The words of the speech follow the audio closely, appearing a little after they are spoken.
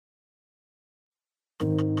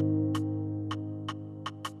Welcome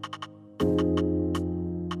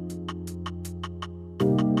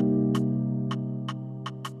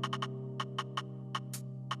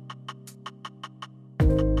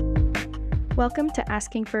to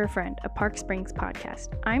Asking for a Friend, a Park Springs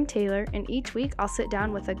podcast. I'm Taylor, and each week I'll sit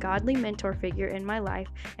down with a godly mentor figure in my life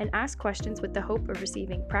and ask questions with the hope of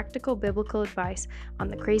receiving practical biblical advice on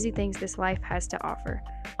the crazy things this life has to offer.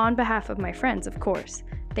 On behalf of my friends, of course.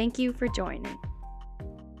 Thank you for joining.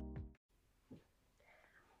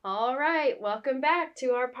 All right, welcome back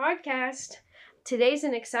to our podcast. Today's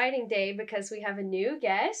an exciting day because we have a new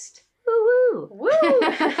guest. Woo-woo! Woo!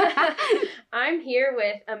 I'm here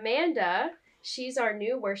with Amanda. She's our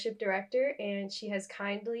new worship director, and she has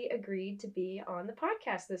kindly agreed to be on the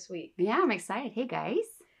podcast this week. Yeah, I'm excited. Hey,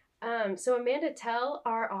 guys. So Amanda, tell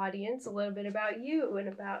our audience a little bit about you and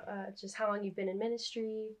about just how long you've been in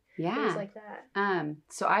ministry, things like that.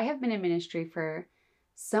 So I have been in ministry for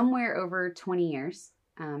somewhere over 20 years,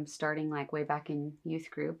 starting like way back in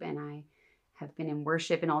youth group, and I have been in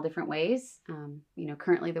worship in all different ways.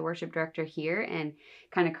 Currently the worship director here, and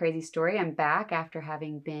kind of crazy story. I'm back after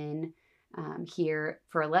having been here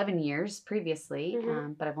for 11 years previously,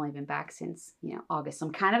 but I've only been back since, August. So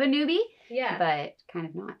I'm kind of a newbie, but kind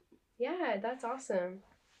of not. Yeah, that's awesome.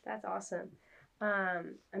 That's awesome.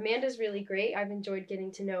 Amanda's really great. I've enjoyed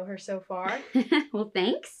getting to know her so far. Well,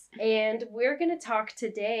 thanks. And we're going to talk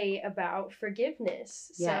today about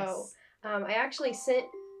forgiveness. Yes. So I actually sent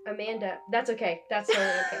Amanda, that's okay. That's totally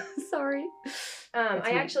okay. Sorry.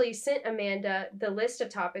 I actually sent Amanda the list of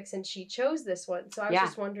topics and she chose this one. So I was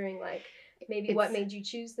just wondering, maybe what made you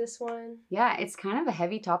choose this one? Yeah, it's kind of a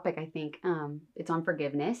heavy topic, I think. It's on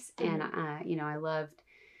forgiveness. And, I loved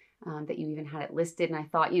that you even had it listed. And I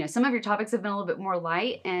thought, some of your topics have been a little bit more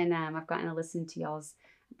light. And I've gotten to listen to y'all's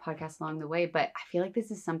podcast along the way. But I feel like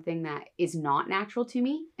this is something that is not natural to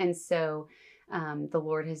me. And so the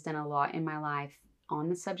Lord has done a lot in my life on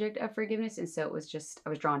the subject of forgiveness. And so I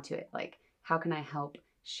was drawn to it. Like, how can I help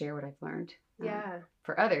share what I've learned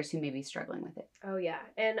for others who may be struggling with it? Oh, yeah.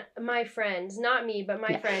 And my friends, not me, but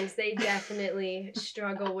my friends, they definitely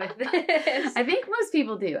struggle with this. I think most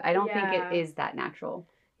people do. I don't think it is that natural.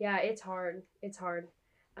 Yeah, it's hard. It's hard.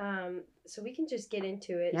 So we can just get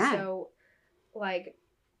into it. Yeah. So,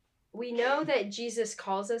 we know that Jesus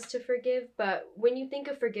calls us to forgive, but when you think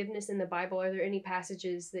of forgiveness in the Bible, are there any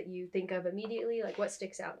passages that you think of immediately? Like, what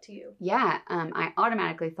sticks out to you? Yeah, I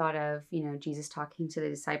automatically thought of, Jesus talking to the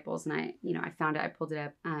disciples, and I found it, I pulled it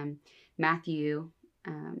up, Matthew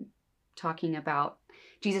talking about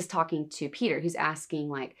Jesus talking to Peter, who's asking,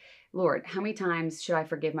 Lord, how many times should I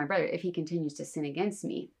forgive my brother if he continues to sin against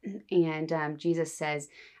me? And Jesus says,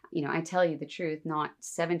 I tell you the truth, not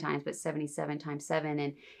 7 times, but 77 times 7.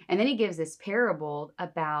 And then he gives this parable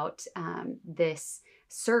about this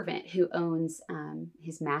servant who owes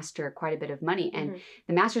his master quite a bit of money. And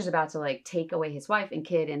the master's about to take away his wife and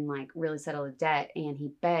kid and really settle the debt. And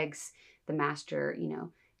he begs the master,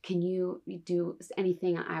 can you do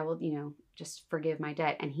anything? I will, just forgive my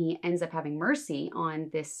debt. And he ends up having mercy on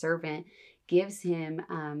this servant, gives him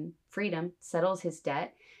freedom, settles his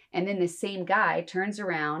debt. And then this same guy turns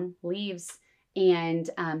around, leaves, and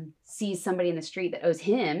sees somebody in the street that owes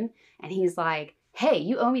him. And he's like, hey,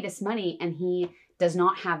 you owe me this money. And he does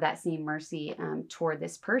not have that same mercy toward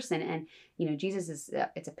this person. And, Jesus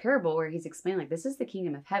it's a parable where he's explaining, this is the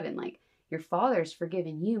kingdom of heaven. Your father's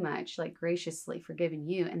forgiven you much, graciously forgiven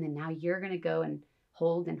you. And then now you're going to go and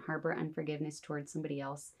hold and harbor unforgiveness towards somebody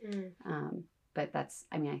else. But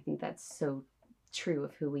I think that's so true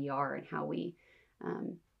of who we are and how we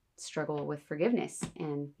struggle with forgiveness.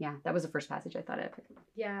 And that was the first passage I thought of.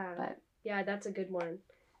 Yeah, that's a good one.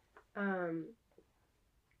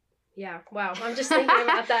 Wow, I'm just thinking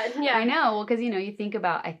about that. Yeah, I know. Well, because you think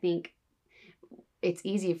about, I think it's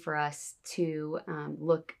easy for us to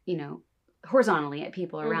look horizontally at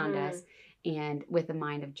people around us, and with a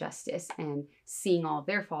mind of justice and seeing all of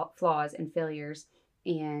their flaws and failures.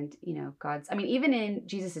 And God's, even in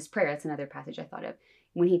Jesus's prayer, that's another passage I thought of,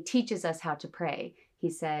 when he teaches us how to pray. He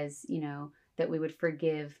says, that we would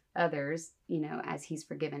forgive others, as he's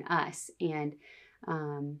forgiven us. And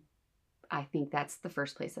I think that's the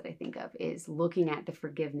first place that I think of, is looking at the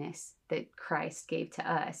forgiveness that Christ gave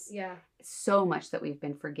to us. Yeah. So much that we've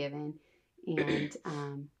been forgiven. And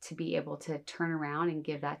to be able to turn around and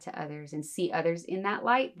give that to others and see others in that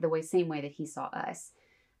light, same way that he saw us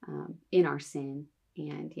in our sin.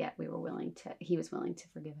 And yet he was willing to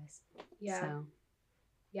forgive us. Yeah. So.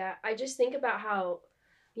 Yeah. I just think about how,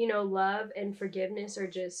 love and forgiveness are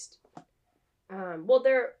just, well,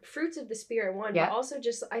 they're fruits of the Spirit, one, Yeah. but also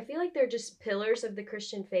just, I feel like they're just pillars of the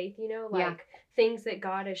Christian faith, you know, like things that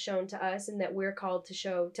God has shown to us and that we're called to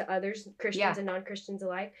show to others, Christians and non-Christians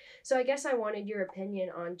alike. So I guess I wanted your opinion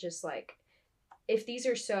on just like, if these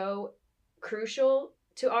are so crucial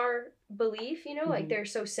to our belief, you know, like they're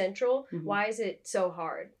so central, why is it so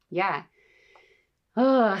hard? Yeah.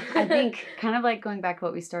 Oh, I think kind of like going back to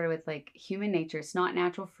what we started with, like human nature, it's not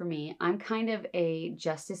natural for me. I'm kind of a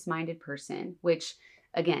justice-minded person, which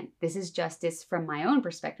again, this is justice from my own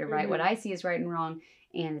perspective, right? What I see is right and wrong.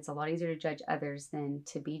 And it's a lot easier to judge others than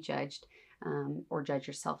to be judged, or judge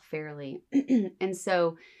yourself fairly. And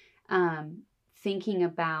so thinking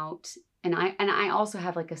about, and I also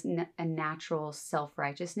have like a natural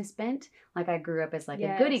self-righteousness bent. Like I grew up as like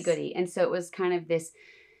a goody-goody. And so it was kind of this,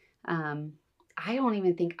 I don't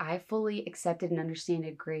even think I fully accepted and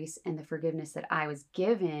understood grace and the forgiveness that I was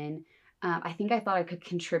given. I think I thought I could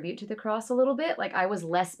contribute to the cross a little bit. Like I was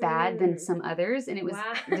less bad than some others. And it was,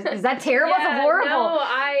 is that terrible? It's horrible. No,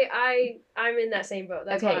 I'm in that same boat.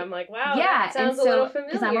 That's why I'm like, wow, that sounds a little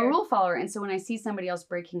familiar. Because I'm a rule follower. And so when I see somebody else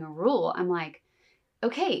breaking a rule, I'm like,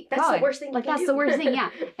 okay, that's God, the worst thing. Like that's the worst thing, yeah.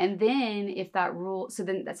 And then if that rule, so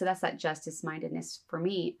that's that justice mindedness for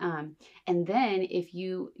me. And then if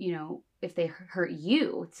you know, if they hurt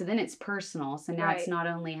you, so then it's personal. So now it's not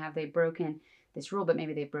only have they broken this rule, but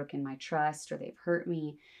maybe they've broken my trust or they've hurt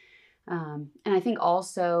me. And I think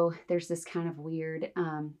also there's this kind of weird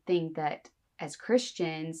thing that as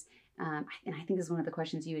Christians, and I think this is one of the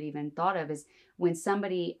questions you had even thought of, is when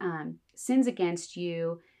somebody sins against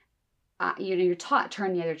you, you're taught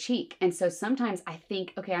turn the other cheek. And so sometimes I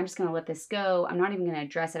think, okay, I'm just going to let this go. I'm not even going to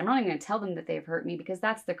address it. I'm not even going to tell them that they've hurt me because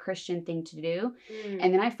that's the Christian thing to do.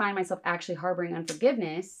 And then I find myself actually harboring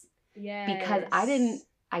unforgiveness because I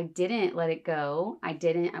didn't let it go. I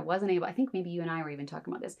wasn't able, I think maybe you and I were even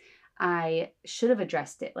talking about this. I should have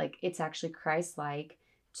addressed it. Like it's actually Christ-like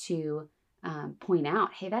to point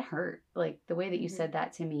out, hey, that hurt. Like the way that you said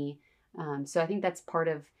that to me. So I think that's part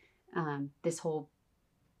of this whole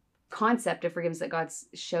concept of forgiveness that God's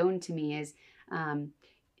shown to me is,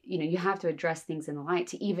 you know, you have to address things in the light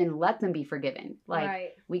to even let them be forgiven.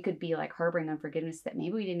 Like we could be like harboring unforgiveness that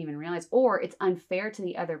maybe we didn't even realize, or it's unfair to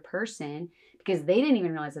the other person because they didn't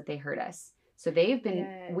even realize that they hurt us. So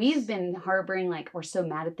we've been harboring like, we're so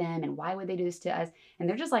mad at them and why would they do this to us? And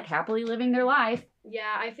they're just like happily living their life.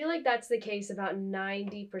 Yeah. I feel like that's the case about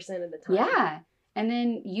 90% of the time. Yeah. And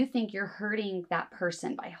then you think you're hurting that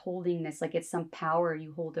person by holding this, like it's some power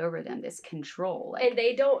you hold over them, this control. Like, and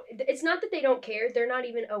they don't, it's not that they don't care. They're not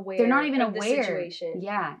even aware of the situation.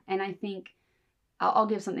 Yeah. And I think I'll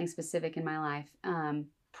give something specific in my life.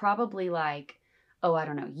 Probably like, I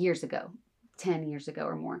don't know, years ago, 10 years ago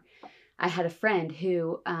or more. I had a friend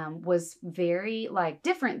who was very like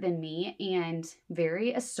different than me and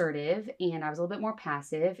very assertive, and I was a little bit more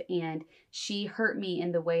passive, and she hurt me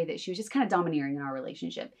in the way that she was just kind of domineering in our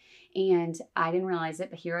relationship. And I didn't realize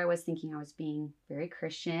it, but here I was thinking I was being very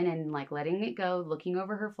Christian and like letting it go, looking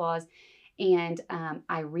over her flaws. And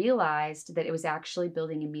I realized that it was actually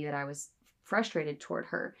building in me that I was frustrated toward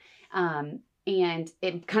her. And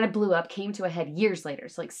it kind of blew up, came to a head years later.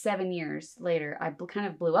 So like 7 years later, I kind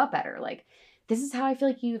of blew up at her. Like, this is how I feel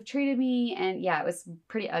like you've treated me. And yeah, it was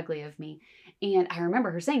pretty ugly of me. And I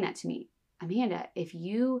remember her saying that to me, Amanda, if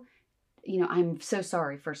you know, I'm so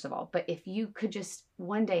sorry, first of all, but if you could just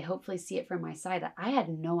one day hopefully see it from my side, that I had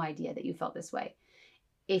no idea that you felt this way.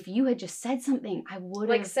 If you had just said something, I would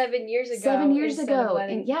have. Like 7 years ago. 7 years ago.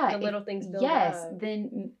 And the little things build up.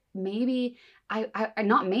 Then maybe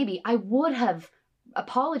I would have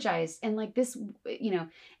apologized and like this, you know.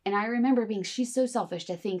 And I remember she's so selfish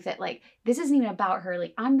to think that like this isn't even about her.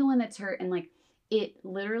 Like I'm the one that's hurt. And like it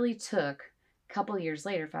literally took a couple years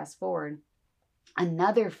later, fast forward,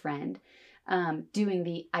 another friend doing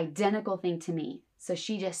the identical thing to me. So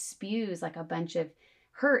she just spews like a bunch of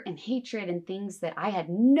hurt and hatred and things that I had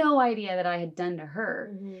no idea that I had done to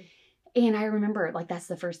her. And I remember like that's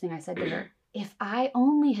the first thing I said to her. If I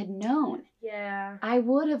only had known, I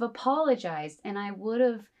would have apologized and I would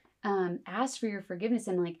have asked for your forgiveness,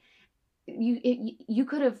 and like you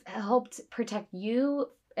could have helped protect you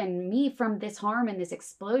and me from this harm and this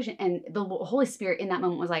explosion. And the Holy Spirit in that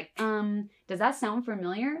moment was like, does that sound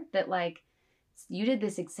familiar? That like you did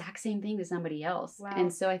this exact same thing to somebody else. Wow.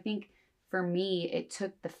 And so I think for me, it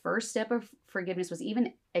took the first step of forgiveness was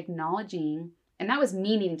even acknowledging, and that was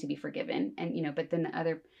me needing to be forgiven. And, you know, but then the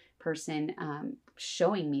other person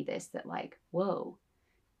showing me this, that like, whoa,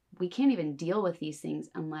 we can't even deal with these things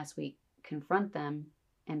unless we confront them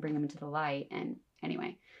and bring them into the light. And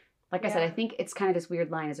anyway, like I said, I think it's kind of this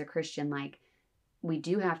weird line as a Christian, like we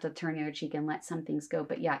do have to turn the other cheek and let some things go.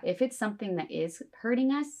 But yeah, if it's something that is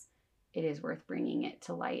hurting us, it is worth bringing it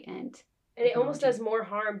to light. And it almost does more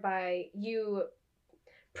harm by you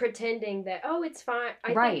pretending that, oh, it's fine.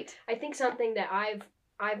 I think something that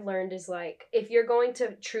I've learned is like, if you're going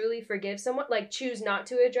to truly forgive someone, like choose not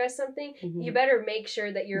to address something, you better make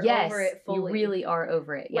sure that you're over it fully. You really are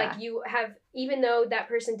over it. Yeah. Like you have, even though that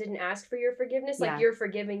person didn't ask for your forgiveness, like you're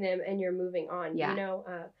forgiving them and you're moving on. Yeah. You know,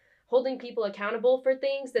 holding people accountable for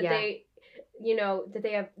things that they, you know,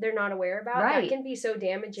 that they're not aware about. That can be so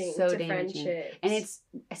damaging to friendships. And it's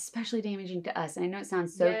especially damaging to us. And I know it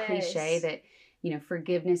sounds so cliche that, you know,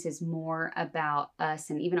 forgiveness is more about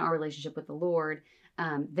us and even our relationship with the Lord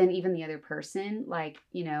than even the other person. Like,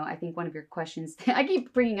 you know, I think one of your questions, I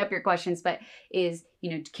keep bringing up your questions, but is,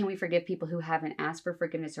 you know, can we forgive people who haven't asked for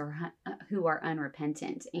forgiveness or who are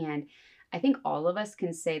unrepentant? And I think all of us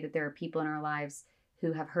can say that there are people in our lives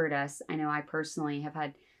who have hurt us. I know I personally have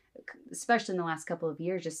had, especially in the last couple of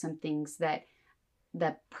years, just some things that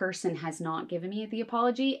the person has not given me the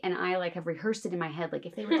apology, and I like have rehearsed it in my head, like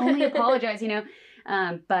if they would only apologize, you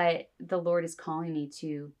know. But the Lord is calling me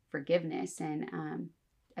to forgiveness, and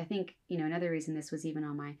I think, you know, another reason this was even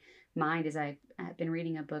on my mind is I've been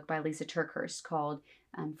reading a book by Lisa TerKeurst called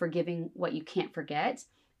 "Forgiving What You Can't Forget,"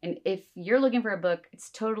 and if you're looking for a book, it's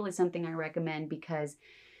totally something I recommend, because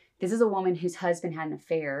this is a woman whose husband had an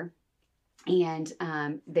affair. And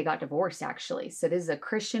they got divorced, actually. So this is a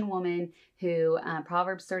Christian woman who,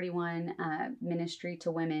 Proverbs 31 ministry to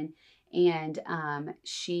women. And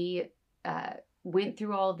she went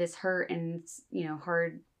through all of this hurt and, you know,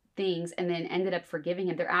 hard things, and then ended up forgiving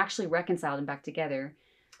him. They're actually reconciled and back together.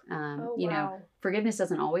 You know, forgiveness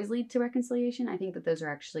doesn't always lead to reconciliation. I think that those are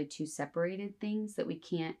actually two separated things that we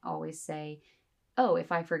can't always say, oh,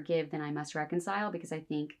 if I forgive, then I must reconcile, because I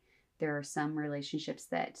think there are some relationships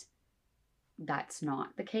that's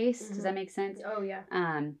not the case. Does that make sense? Oh, yeah.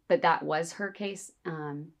 But that was her case.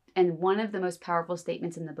 And one of the most powerful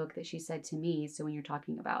statements in the book that she said to me, so when you're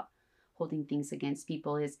talking about holding things against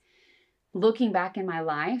people, is looking back in my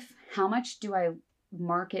life, how much do I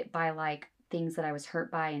mark it by like things that I was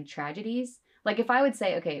hurt by and tragedies? Like if I would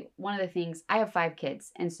say, okay, one of the things, I have 5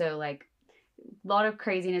 kids. And so like a lot of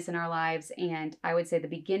craziness in our lives. And I would say the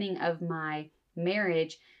beginning of my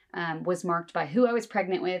marriage was marked by who I was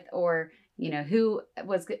pregnant with, or you know, who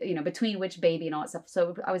was, you know, between which baby and all that stuff.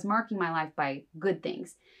 So I was marking my life by good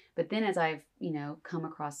things. But then as I've, you know, come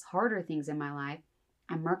across harder things in my life,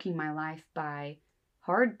 I'm marking my life by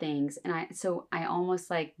hard things. And I almost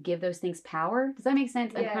like give those things power. Does that make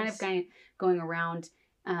sense? Yes. I'm kind of going around.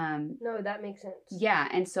 No, that makes sense. Yeah.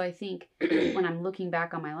 And so I think when I'm looking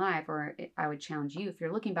back on my life, or I would challenge you, if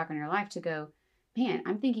you're looking back on your life, to go, man,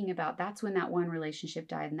 I'm thinking about that's when that one relationship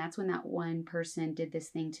died, and that's when that one person did this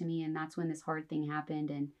thing to me, and that's when this hard thing happened.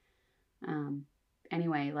 And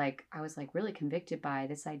anyway, like I was like really convicted by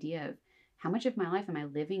this idea of how much of my life am I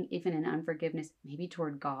living even in unforgiveness, maybe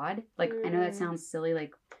toward God? Like I know that sounds silly,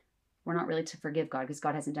 like we're not really to forgive God because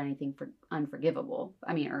God hasn't done anything for unforgivable,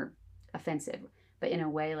 or offensive, but in a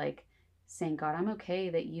way like saying, God, I'm okay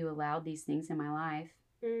that you allowed these things in my life.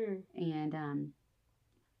 And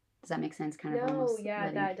does that make sense? Kind of. No,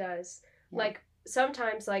 yeah, that does. Yeah. Like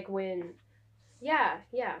sometimes, like when, yeah,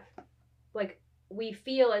 like we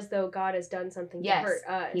feel as though God has done something to hurt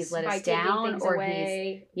us. He's let us down, or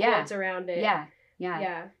away, what's around it.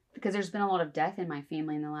 Yeah. Because there's been a lot of death in my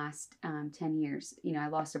family in the last 10 years. You know, I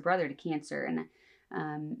lost a brother to cancer,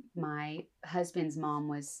 and my husband's mom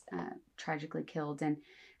was tragically killed, and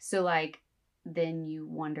so like then you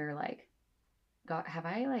wonder like, God, have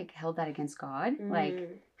I like held that against God?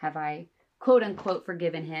 Like, have I quote unquote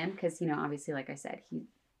forgiven him? Because, you know, obviously, like I said,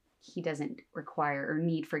 he doesn't require or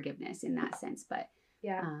need forgiveness in that sense. But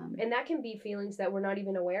yeah, and that can be feelings that we're not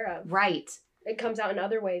even aware of. Right. It comes out in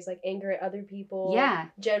other ways, like anger at other people. Yeah.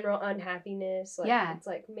 General unhappiness. Like, it's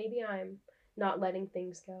like maybe I'm not letting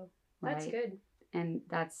things go. That's good. And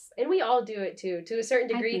we all do it too, to a certain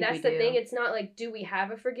degree. That's the thing. It's not like, do we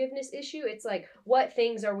have a forgiveness issue? It's like, what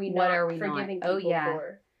things are we not forgiving people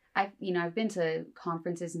for? I've been to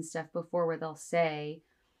conferences and stuff before where they'll say,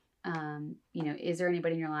 you know, is there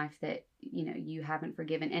anybody in your life that, you know, you haven't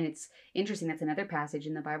forgiven? And it's interesting. That's another passage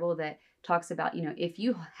in the Bible that talks about, you know, if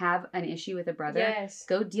you have an issue with a brother,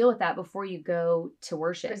 go deal with that before you go to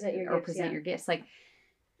worship present your gifts. Like,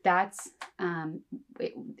 that's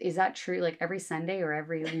is that true? Like every Sunday or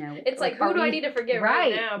every, you know, it's like who do I need to forgive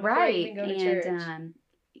right now before I even go to church?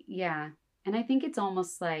 Yeah, and I think it's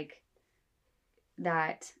almost like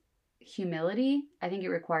that humility. I think it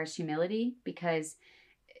requires humility, because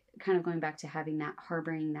kind of going back to having that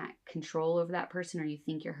harboring that control over that person, or you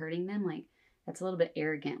think you're hurting them, like that's a little bit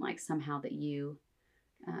arrogant, like somehow that you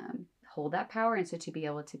hold that power. And so to be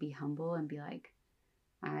able to be humble and be like,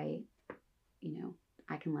 I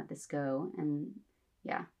can let this go. And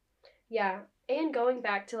yeah. Yeah. And going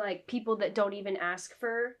back to like people that don't even ask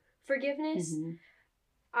for forgiveness,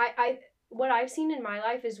 Mm-hmm. What I've seen in my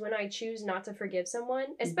life is when I choose not to forgive someone,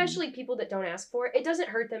 especially people that don't ask for it, it doesn't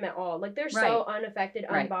hurt them at all. Like they're so unaffected,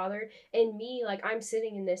 unbothered. And me, like I'm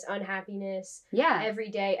sitting in this unhappiness every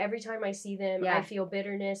day. Every time I see them, I feel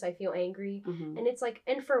bitterness, I feel angry. And it's like,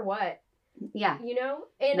 and for what? Yeah. You know?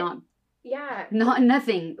 And not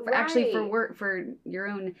nothing actually for work, for your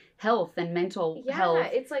own health and mental health.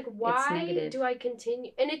 It's like, why do I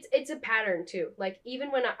continue? And it's a pattern too. Like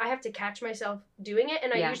even when I have to catch myself doing it,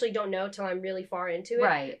 and I usually don't know till I'm really far into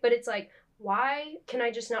it, but it's like, why can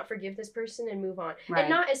I just not forgive this person and move on? And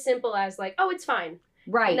not as simple as like, oh, it's fine.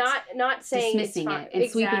 Not saying dismissing it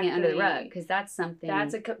and sweeping it under the rug, because that's something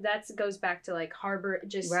that goes back to like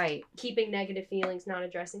keeping negative feelings, not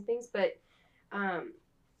addressing things. But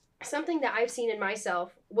something that I've seen in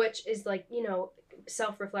myself, which is like,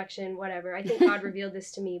 self-reflection, whatever. I think God revealed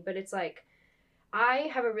this to me, but it's like,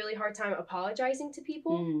 I have a really hard time apologizing to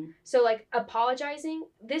people. So like apologizing,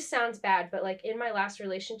 this sounds bad, but like in my last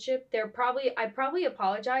relationship, I probably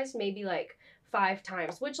apologized maybe like 5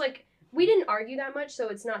 times, which like we didn't argue that much, so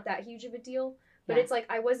it's not that huge of a deal. But it's like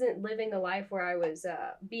I wasn't living a life where I was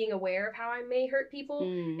being aware of how I may hurt people.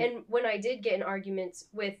 And when I did get in arguments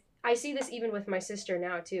I see this even with my sister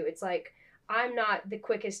now too. It's like, I'm not the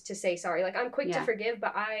quickest to say sorry. Like, I'm quick to forgive,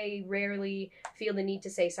 but I rarely feel the need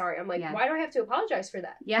to say sorry. I'm like, why do I have to apologize for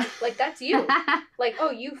that? Yeah. Like, that's you. Like,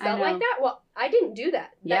 oh, you felt like that? Well, I didn't do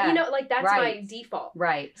that. That's my default.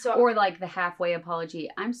 Right. So, or like the halfway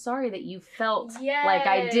apology. I'm sorry that you felt like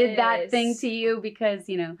I did that thing to you because,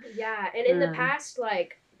 Yeah. And in the past,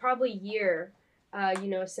 like, probably year,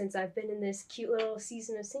 since I've been in this cute little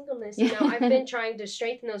season of singleness, I've been trying to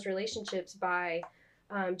strengthen those relationships by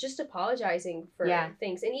just apologizing for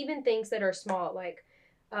things, and even things that are small. Like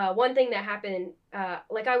one thing that happened,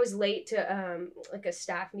 like I was late to like a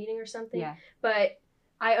staff meeting or something, but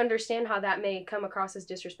I understand how that may come across as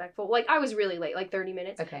disrespectful. Like I was really late, like 30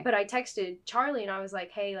 minutes, but I texted Charlie and I was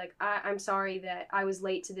like, hey, like I'm sorry that I was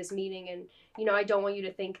late to this meeting, and I don't want you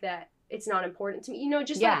to think that it's not important to me,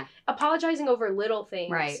 just like apologizing over little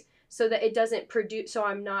things, so that it doesn't so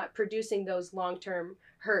I'm not producing those long-term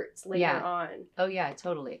hurts later on. Oh yeah,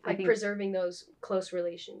 totally. Like preserving those close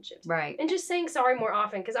relationships. And just saying sorry more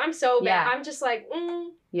often, because I'm so bad. I'm just like,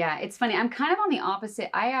 Yeah, it's funny. I'm kind of on the opposite.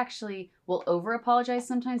 I actually will over apologize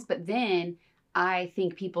sometimes, but then I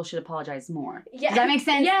think people should apologize more. Does that make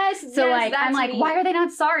sense? Yes. So like, I'm like, why are they not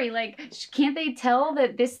sorry? Like, can't they tell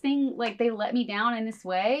that this thing, like they let me down in this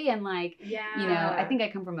way? And like, I think I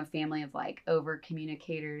come from a family of like over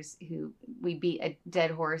communicators who we beat a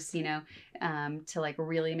dead horse, to like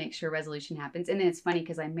really make sure resolution happens. And then it's funny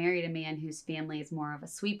because I married a man whose family is more of a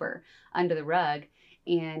sweeper under the rug.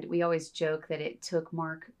 And we always joke that it took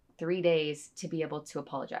Mark 3 days to be able to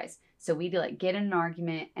apologize. So we'd like get in an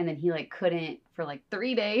argument and then he like couldn't for like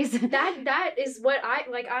 3 days. That is what I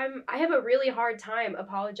like. I have a really hard time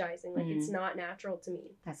apologizing. Like it's not natural to me.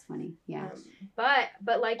 That's funny. Yeah.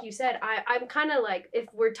 But like you said, I'm kind of like, if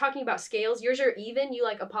we're talking about scales, yours are even. You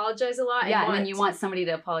like apologize a lot. Yeah, and then you want somebody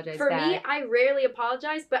to apologize for back. me, I rarely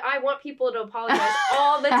apologize, but I want people to apologize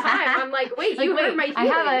all the time. I'm like, wait, you hurt my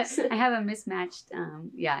feelings. I have a mismatched.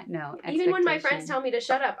 Even when my friends tell me to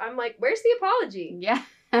shut up, I'm like, where's the apology? Yeah.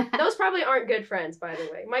 Those probably aren't good friends, by the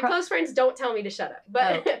way. My close friends don't tell me to shut up.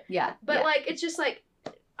 But like, it's just like,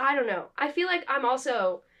 I don't know. I feel like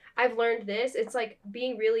I've learned this. It's like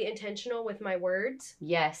being really intentional with my words.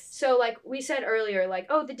 Yes. So like we said earlier, like,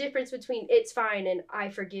 oh, the difference between it's fine and I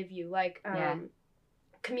forgive you. Like,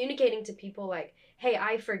 communicating to people like, hey,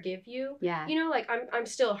 I forgive you. Yeah. Like I'm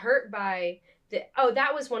still hurt by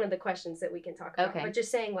that was one of the questions that we can talk about. Okay. But just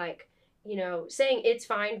saying like, saying it's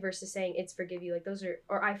fine versus saying it's forgive you, like those are,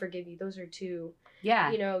 or I forgive you, those are two,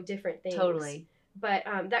 different things. Totally. But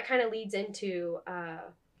that kind of leads into,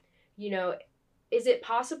 is it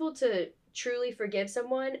possible to truly forgive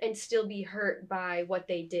someone and still be hurt by what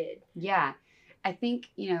they did? Yeah. I think,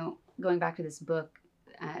 going back to this book,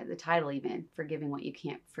 the title even, Forgiving What You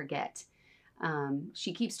Can't Forget,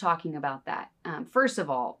 she keeps talking about that. First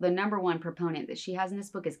of all, the number one proponent that she has in this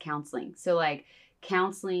book is counseling. So like,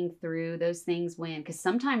 counseling through those things because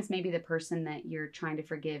sometimes maybe the person that you're trying to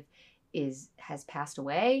forgive has passed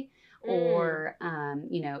away or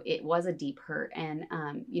it was a deep hurt, and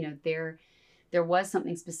there was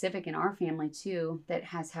something specific in our family too that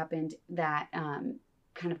has happened that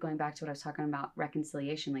kind of going back to what I was talking about,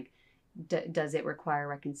 reconciliation, like does it require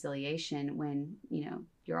reconciliation when,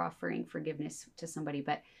 you're offering forgiveness to somebody?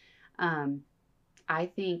 But I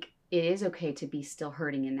think it is okay to be still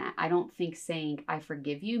hurting in that. I don't think saying I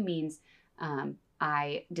forgive you means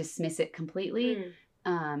I dismiss it completely.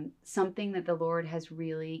 Something that the Lord has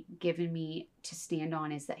really given me to stand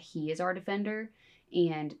on is that He is our defender.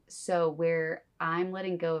 And so where I'm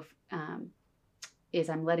letting go of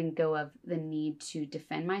I'm letting go of the need to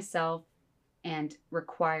defend myself and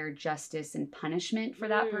require justice and punishment for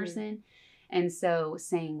that person. And so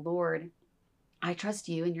saying, Lord, I trust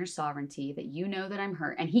you and your sovereignty, that you know that I'm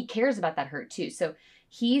hurt. And He cares about that hurt too. So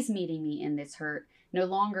He's meeting me in this hurt. No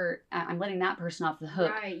longer, I'm letting that person off the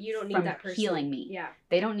hook. Right. You don't need from that person healing me. Yeah.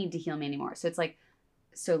 They don't need to heal me anymore. So it's like,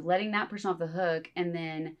 so letting that person off the hook and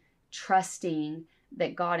then trusting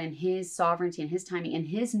that God in His sovereignty and His timing and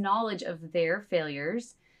His knowledge of their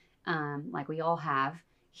failures, like we all have,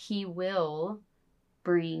 He will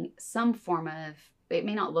bring some form of, it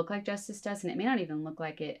may not look like justice does, and it may not even look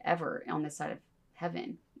like it ever on this side of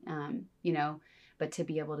heaven, but to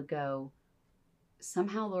be able to go,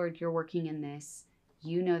 somehow, Lord, you're working in this.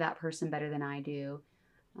 You know that person better than I do.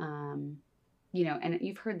 And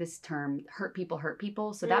you've heard this term, hurt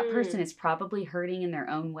people. So that person is probably hurting in their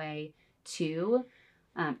own way too.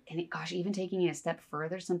 Even taking it a step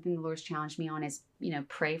further, something the Lord's challenged me on is,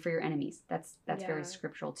 pray for your enemies. That's very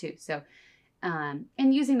scriptural too. So, and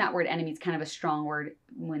using that word enemy is kind of a strong word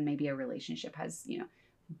when maybe a relationship has,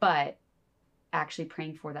 but actually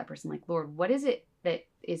praying for that person, like, Lord, what is it that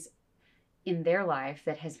is in their life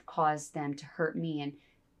that has caused them to hurt me, and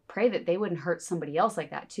pray that they wouldn't hurt somebody else like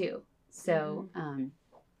that too. So,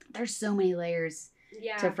 there's so many layers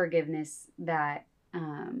to forgiveness that,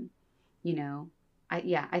 I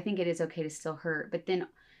think it is okay to still hurt, but then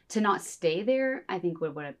to not stay there, I think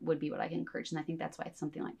would be what I can encourage. And I think that's why it's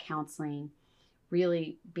something like counseling,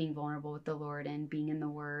 really being vulnerable with the Lord and being in the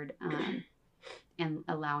Word, and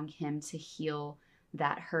allowing Him to heal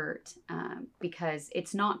that hurt, because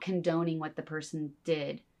it's not condoning what the person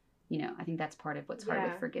did. I think that's part of what's hard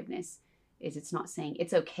with forgiveness, is it's not saying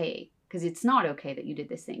it's okay, because it's not okay that you did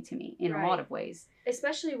this thing to me in a lot of ways.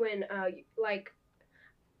 Especially when, I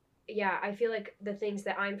feel like the things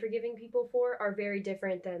that I'm forgiving people for are very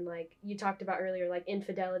different than, like you talked about earlier, like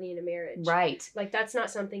infidelity in a marriage. Right. Like that's not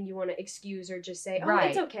something you want to excuse or just say, oh,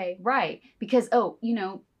 right. It's okay. Right. Because,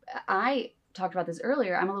 I talked about this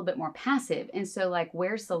earlier, I'm a little bit more passive. And so like,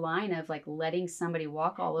 where's the line of like letting somebody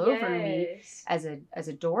walk all over me as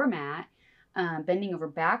a doormat, bending over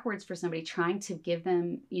backwards for somebody, trying to give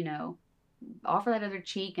them, offer that other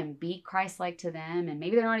cheek and be Christ-like to them. And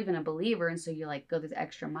maybe they're not even a believer. And so you like go this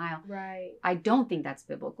extra mile. Right. I don't think that's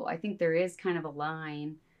biblical. I think there is kind of a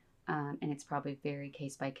line, and it's probably very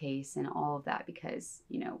case by case and all of that, because,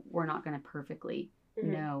 we're not going to perfectly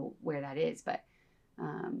know where that is, but,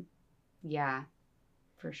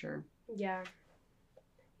 for sure. Yeah.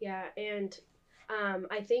 And,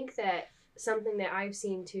 I think that something that I've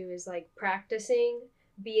seen too is like practicing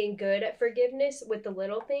being good at forgiveness with the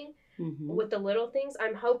little thing. With the little things,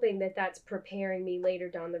 I'm hoping that that's preparing me later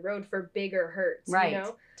down the road for bigger hurts. Right.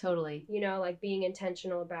 Totally. Like being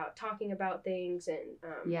intentional about talking about things, and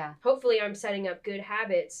hopefully I'm setting up good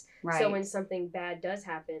habits. Right. So when something bad does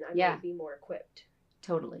happen, I might be more equipped.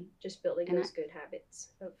 Totally. Just building those good habits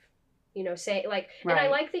of, say like, and I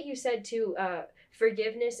like that you said too,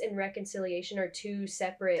 forgiveness and reconciliation are two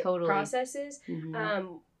separate processes.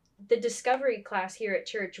 The discovery class here at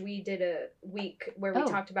church, we did a week where we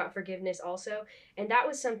talked about forgiveness also. And that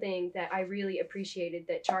was something that I really appreciated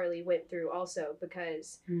that Charlie went through also,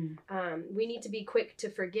 because we need to be quick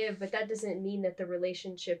to forgive, but that doesn't mean that the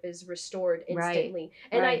relationship is restored instantly.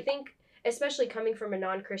 Right. And I think, especially coming from a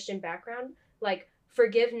non-Christian background, like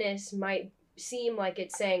forgiveness might seem like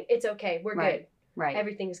it's saying, it's okay, we're good. Right.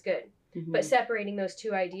 Everything's good. But separating those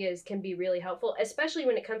two ideas can be really helpful, especially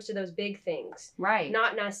when it comes to those big things. Right.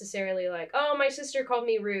 Not necessarily like, oh, my sister called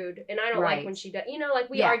me rude and I don't like when she does. Like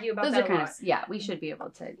we argue about that a lot. We should be able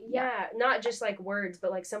to. Yeah, not just like words,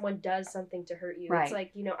 but like someone does something to hurt you. Right. It's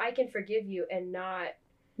like, I can forgive you and not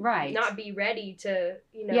be ready to,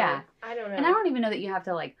 I don't know. And I don't even know that you have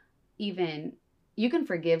to like even, you can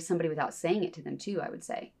forgive somebody without saying it to them too, I would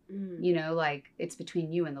say. Like it's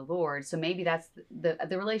between you and the Lord. So maybe that's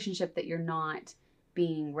the relationship that you're not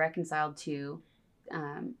being reconciled to.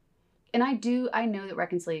 And I know that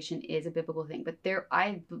reconciliation is a biblical thing, but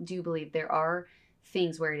I do believe there are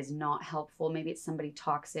things where it is not helpful. Maybe it's somebody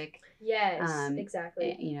toxic. Yes,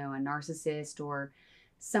 exactly. A narcissist, or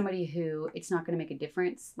somebody who it's not going to make a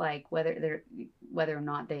difference, like whether or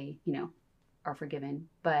not they, are forgiven.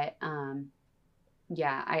 But,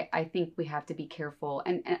 Yeah, I think we have to be careful.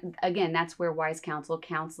 And again, that's where wise counsel,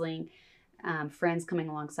 counseling, friends coming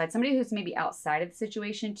alongside, somebody who's maybe outside of the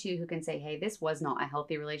situation too, who can say, hey, this was not a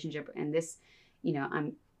healthy relationship. And this,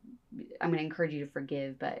 I'm going to encourage you to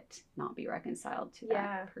forgive, but not be reconciled to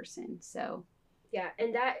that person. So. Yeah.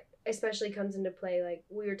 And that especially comes into play. Like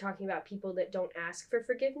we were talking about people that don't ask for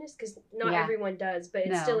forgiveness, because not everyone does, but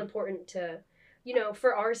it's still important to,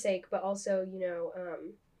 for our sake, but also,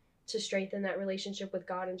 to strengthen that relationship with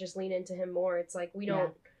God and just lean into him more. It's like we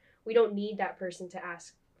don't need that person to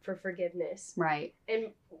ask for forgiveness. Right.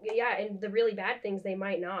 And and the really bad things they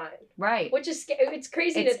might not. Right. Which is it's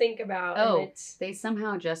crazy to think about. Oh, and they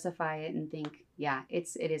somehow justify it and think,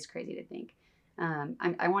 it is crazy to think.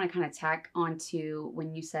 I want to kind of tack onto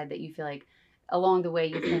when you said that you feel like along the way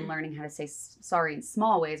you've been learning how to say sorry in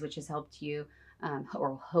small ways, which has helped you,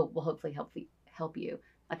 or will hopefully help you.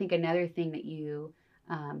 I think another thing that you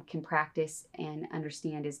can practice and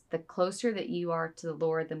understand is the closer that you are to the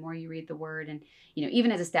Lord, the more you read the Word. And,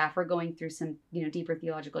 even as a staff, we're going through some, deeper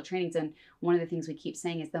theological trainings. And one of the things we keep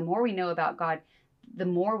saying is the more we know about God, the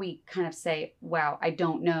more we kind of say, wow, I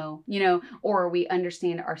don't know, or we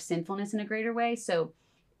understand our sinfulness in a greater way. So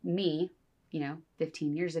me,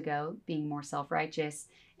 15 years ago, being more self-righteous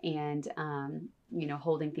and,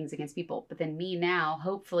 holding things against people. But then me now,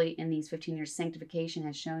 hopefully in these 15 years, sanctification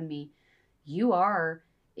has shown me you are,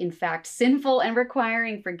 in fact, sinful and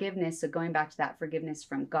requiring forgiveness. So going back to that forgiveness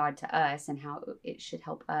from God to us and how it should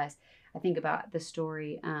help us, I think about the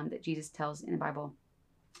story that Jesus tells in the Bible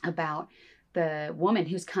about the woman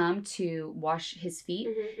who's come to wash his feet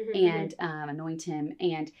and anoint him.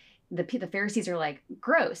 And the Pharisees are like,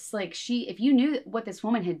 gross. Like if you knew what this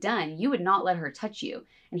woman had done, you would not let her touch you.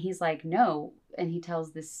 And he's like, no. And he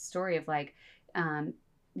tells this story of like,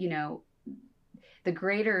 the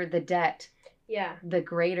greater the debt, the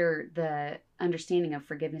greater the understanding of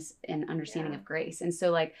forgiveness and understanding of grace. And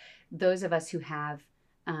so like those of us who have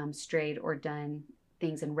strayed or done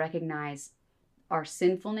things and recognize our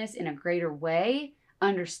sinfulness in a greater way,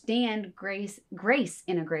 understand grace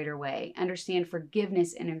in a greater way, understand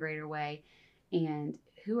forgiveness in a greater way. And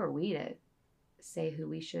who are we to say who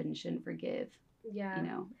we should and shouldn't forgive? Yeah.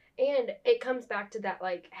 And it comes back to that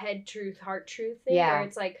like head truth, heart truth thing where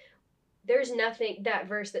it's like, there's nothing, that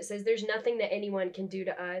verse that says there's nothing that anyone can do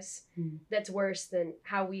to us that's worse than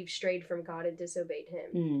how we've strayed from God and disobeyed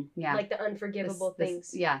him. Like the unforgivable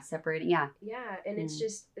things. Separating. Yeah. And it's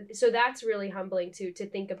just, so that's really humbling too, to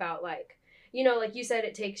think about like, like you said,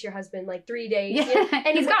 it takes your husband like 3 days. Yeah.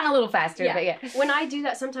 And he's gotten a little faster, but When I do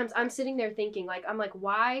that, sometimes I'm sitting there thinking like, I'm like,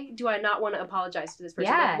 why do I not want to apologize to this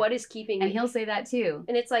person? Like, what is keeping me? And he'll say that too.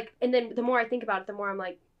 And it's like, and then the more I think about it, the more I'm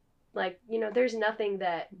like, there's nothing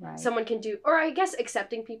that someone can do, or I guess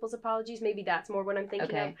accepting people's apologies, maybe that's more what I'm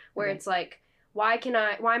thinking of, where it's like, why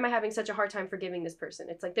am I having such a hard time forgiving this person?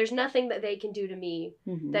 It's like, there's nothing that they can do to me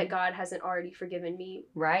that God hasn't already forgiven me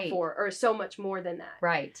for, or so much more than that.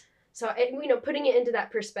 Right. So, putting it into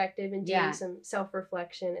that perspective and doing some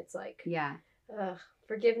self-reflection, it's like,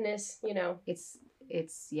 forgiveness,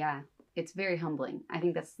 it's very humbling. I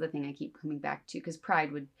think that's the thing I keep coming back to, because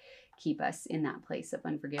pride would keep us in that place of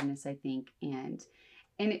unforgiveness, I think. And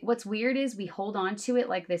what's weird is we hold on to it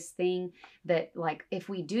like this thing that like, if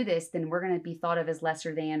we do this, then we're going to be thought of as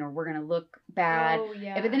lesser than, or we're going to look bad.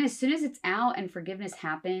 But then as soon as it's out and forgiveness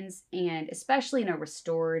happens, and especially in a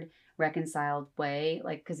restored, reconciled way,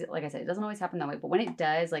 like, because like I said, it doesn't always happen that way, but when it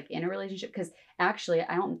does, like in a relationship, because actually,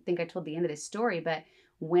 I don't think I told the end of this story, but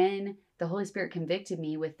when the Holy Spirit convicted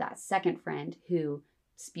me with that second friend who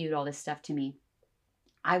spewed all this stuff to me,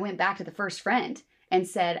 I went back to the first friend and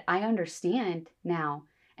said, I understand now.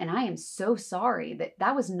 And I am so sorry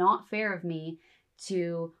that was not fair of me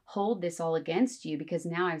to hold this all against you, because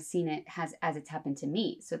now I've seen it as it's happened to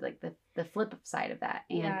me. So like the flip side of that.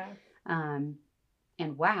 And,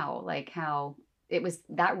 and wow, like how it was,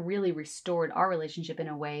 that really restored our relationship in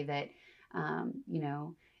a way that,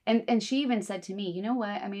 and she even said to me, you know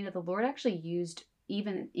what? I mean, the Lord actually used,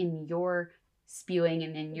 even in your spewing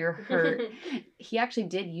and in your hurt, he actually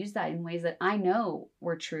did use that in ways that I know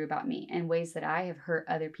were true about me, and ways that I have hurt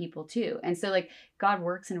other people too. And so like God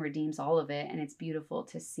works and redeems all of it, and it's beautiful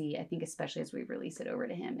to see, I think, especially as we release it over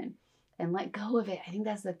to him and let go of it. I think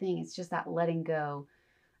that's the thing. It's just that letting go.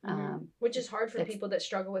 Which is hard for people that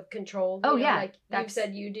struggle with control. Like you've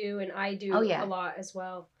said you do, and I do a lot as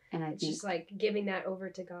well. And it's just like giving that over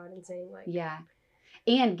to God and saying like,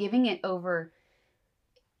 and giving it over.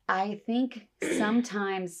 I think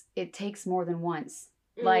sometimes it takes more than once.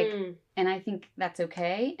 Like, and I think that's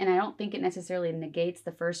okay. And I don't think it necessarily negates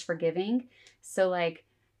the first forgiving. So like,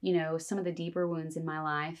 some of the deeper wounds in my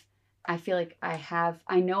life, I feel like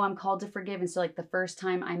I know I'm called to forgive. And so like the first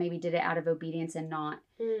time I maybe did it out of obedience and not,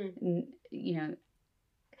 you know,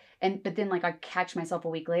 but then like I catch myself a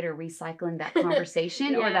week later recycling that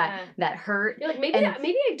conversation or that hurt. You're like, maybe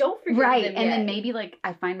I don't forgive them yet. And then maybe like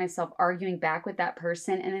I find myself arguing back with that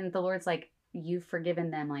person. And then the Lord's like, you've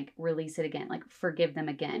forgiven them, like release it again, like forgive them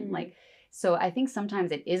again. Like, so I think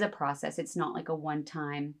sometimes it is a process. It's not like a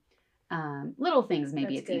one-time, little things.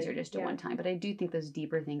 Maybe it's easier just to one time, but I do think those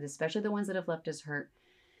deeper things, especially the ones that have left us hurt,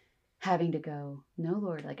 having to go, no,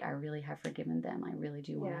 Lord, like I really have forgiven them. I really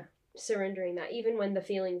do want to. Surrendering that, even when the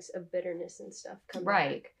feelings of bitterness and stuff come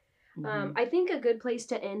back. I think a good place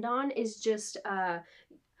to end on is just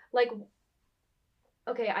like,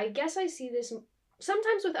 okay, I guess I see this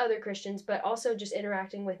sometimes with other Christians, but also just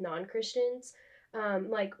interacting with non-Christians.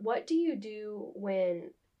 Like, what do you do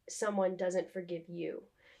when someone doesn't forgive you?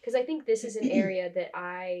 Because I think this is an area that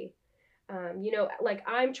I, like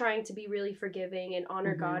I'm trying to be really forgiving and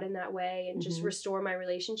honor God in that way and just restore my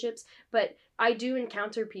relationships. But I do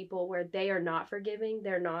encounter people where they are not forgiving.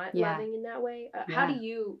 They're not loving in that way. How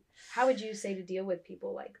would you say to deal with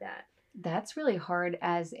people like that? That's really hard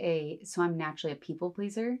so I'm naturally a people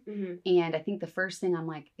pleaser. And I think the first thing I'm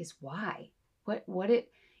like is why? What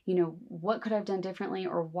could I have done differently?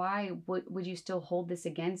 Or why would you still hold this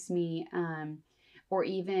against me? Or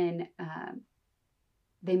even,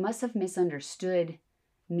 they must have misunderstood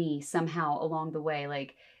me somehow along the way,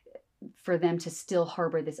 like for them to still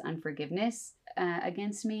harbor this unforgiveness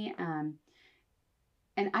against me.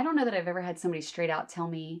 And I don't know that I've ever had somebody straight out tell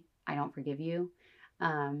me, I don't forgive you.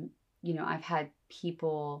 I've had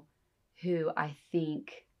people who I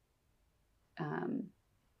think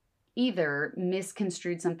either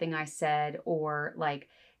misconstrued something I said or like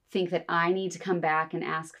think that I need to come back and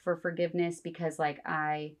ask for forgiveness because like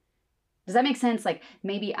does that make sense? Like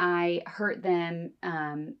maybe I hurt them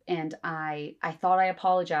and I thought I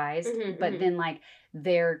apologized, but then like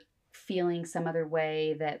they're feeling some other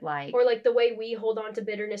way that like... Or like the way we hold on to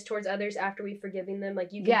bitterness towards others after we've forgiven them,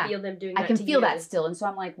 like you can feel them doing that to you. I can feel that still. And so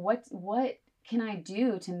I'm like, what can I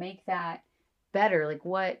do to make that better? Like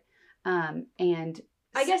what... and...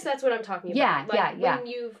 I guess that's what I'm talking about. When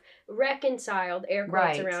you've reconciled, air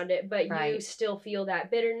quotes around it, but you still feel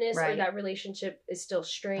that bitterness or that relationship is still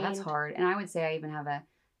strained. That's hard. And I would say I even have a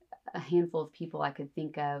handful of people I could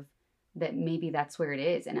think of that maybe that's where it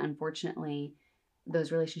is. And unfortunately,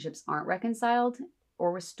 those relationships aren't reconciled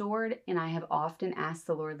or restored. And I have often asked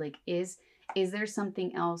the Lord, like, is there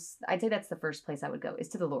something else? I'd say that's the first place I would go, is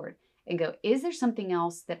to the Lord and go, is there something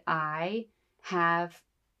else that I have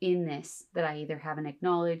in this that I either haven't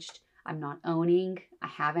acknowledged, I'm not owning, I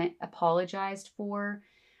haven't apologized for,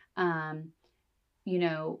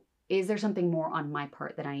 is there something more on my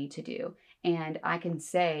part that I need to do? And I can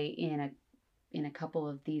say in a couple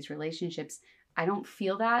of these relationships, I don't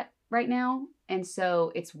feel that right now. And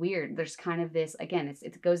so it's weird. There's kind of this, again,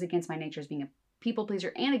 it goes against my nature as being a people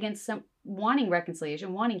pleaser and against some wanting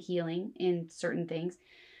reconciliation, wanting healing in certain things.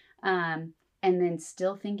 And then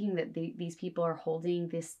still thinking that these people are holding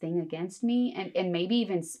this thing against me and maybe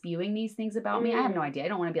even spewing these things about me. I have no idea. I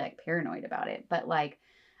don't want to be like paranoid about it. But like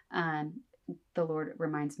the Lord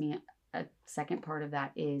reminds me a second part of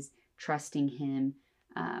that is trusting him,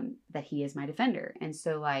 that he is my defender. And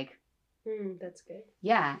so like... that's good.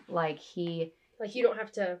 Yeah. Like you don't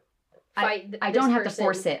have to fight I don't have to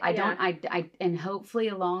force it. And hopefully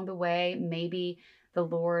along the way, maybe the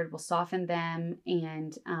Lord will soften them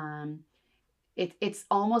and... It's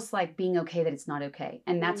almost like being okay that it's not okay.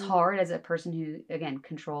 And that's hard as a person who, again,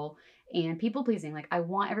 control and people pleasing. Like, I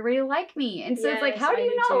want everybody to like me. And so it's like, how do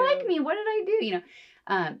you not like me? What did I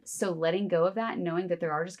do? So letting go of that, knowing that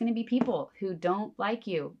there are just going to be people who don't like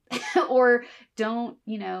you or don't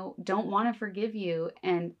want to forgive you.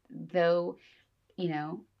 And though,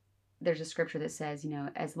 there's a scripture that says,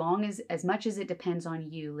 as much as it depends on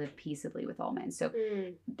you, live peaceably with all men. So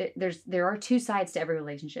there are two sides to every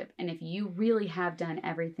relationship. And if you really have done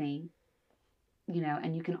everything,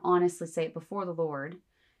 and you can honestly say it before the Lord,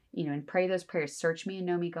 and pray those prayers, search me and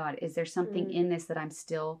know me, God, is there something in this that I'm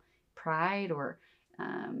still pride or,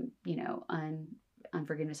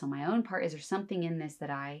 unforgiveness on my own part? Is there something in this that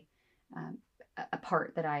a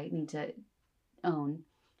part that I need to own?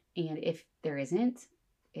 And if there isn't,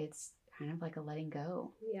 it's kind of like a letting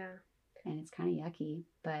go. Yeah. And it's kind of yucky,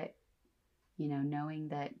 but, knowing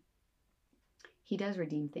that he does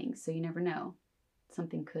redeem things. So you never know.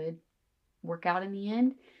 Something could work out in the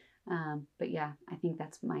end. But yeah, I think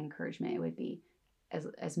that's my encouragement. It would be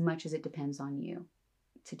as much as it depends on you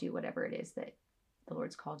to do whatever it is that the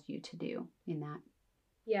Lord's called you to do in that.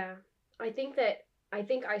 Yeah. I think that I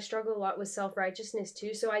think I struggle a lot with self-righteousness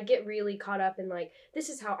too. So I get really caught up in like, this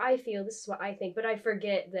is how I feel, this is what I think. But I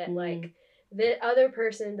forget that like the other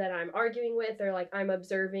person that I'm arguing with, or like I'm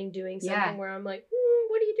observing doing something where I'm like,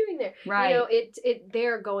 what are you doing there? Right. You know,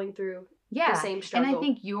 they're going through the same struggle. And I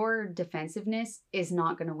think your defensiveness is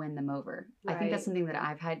not going to win them over. Right. I think that's something that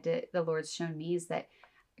I've had to, the Lord's shown me, is that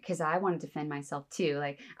because I want to defend myself too.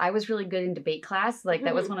 Like I was really good in debate class. Like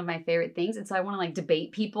that was one of my favorite things. And so I want to like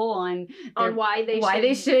debate people on why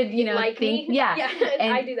they should, you know, like think, me. Yeah.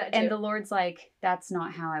 And I do that too. And the Lord's like, that's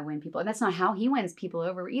not how I win people. And that's not how he wins people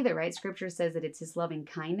over either, right? Scripture says that it's his loving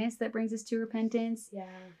kindness that brings us to repentance. Yeah.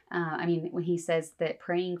 I mean, when he says that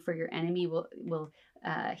praying for your enemy will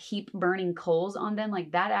heap burning coals on them,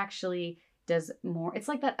 like that actually does more. It's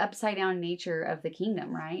like that upside down nature of the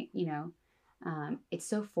kingdom, right? You know, it's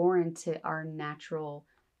so foreign to our natural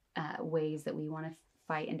ways that we want to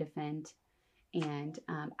fight and defend. And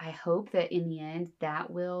I hope that in the end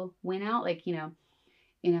that will win out. Like, you know,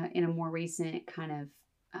 in a more recent kind of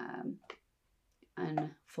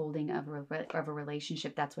unfolding of a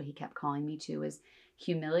relationship, that's what he kept calling me to, is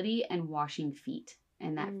humility and washing feet.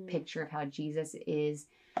 And that picture of how Jesus is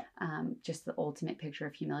just the ultimate picture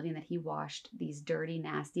of humility, and that he washed these dirty,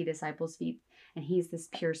 nasty disciples' feet. And he's this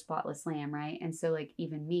pure, spotless lamb, right? And so, like,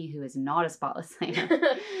 even me, who is not a spotless lamb,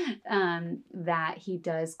 that he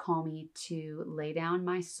does call me to lay down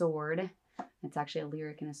my sword. It's actually a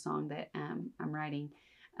lyric in a song that I'm writing.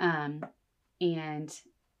 And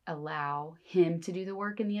allow him to do the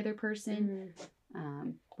work in the other person,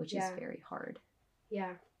 which is very hard.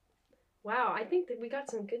 Yeah. Wow, I think that we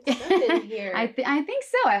got some good stuff in here. I think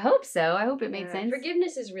so. I hope so. I hope it made sense.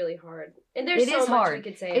 Forgiveness is really hard. And there's so much we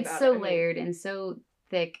could say about it. It's so layered and so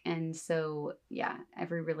thick, and so,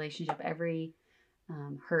 every relationship, every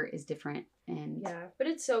hurt is different. And but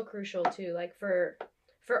it's so crucial too, like for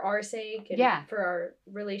our sake and for our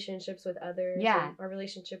relationships with others, and our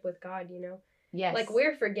relationship with God, you know. Yes. Like,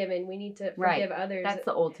 we're forgiven. We need to forgive others. That's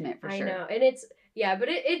the ultimate for sure. I know. And it's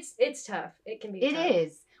tough. It can be tough. It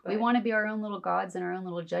is. But we want to be our own little gods and our own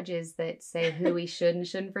little judges that say who we should and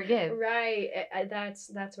shouldn't forgive. Right. That's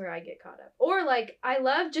where I get caught up. Or like, I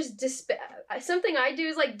love just something I do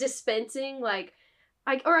is like dispensing, like,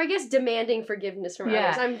 I guess demanding forgiftness from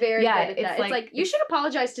others. I'm very good at that. It's like, you should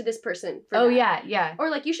apologize to this person for that. Yeah. Or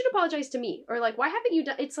like, you should apologize to me. Or like, why haven't you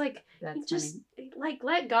done? It's like, just like,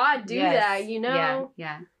 let God do that, you know?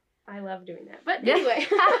 Yeah. I love doing that. But anyway.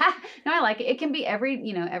 No, I like it. It can be every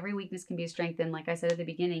weakness can be a strength. And like I said at the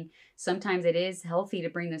beginning, sometimes it is healthy to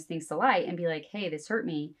bring those things to light and be like, hey, this hurt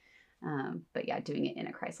me. But doing it in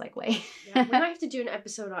a Christ-like way. We might have to do an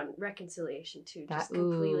episode on reconciliation too. Just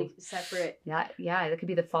completely separate. Yeah. That could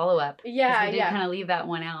be the follow-up. Yeah. We did kind of leave that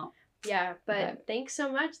one out. Yeah. But thanks so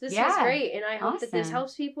much. This was great. And I hope that this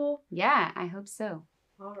helps people. Yeah, I hope so.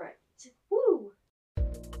 All right. Woo!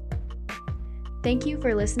 Thank you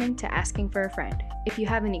for listening to Asking for a Friend. If you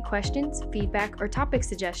have any questions, feedback, or topic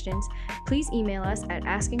suggestions, please email us at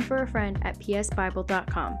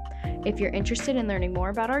askingforafriend@psbible.com. If you're interested in learning more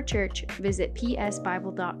about our church, visit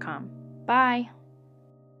psbible.com. Bye!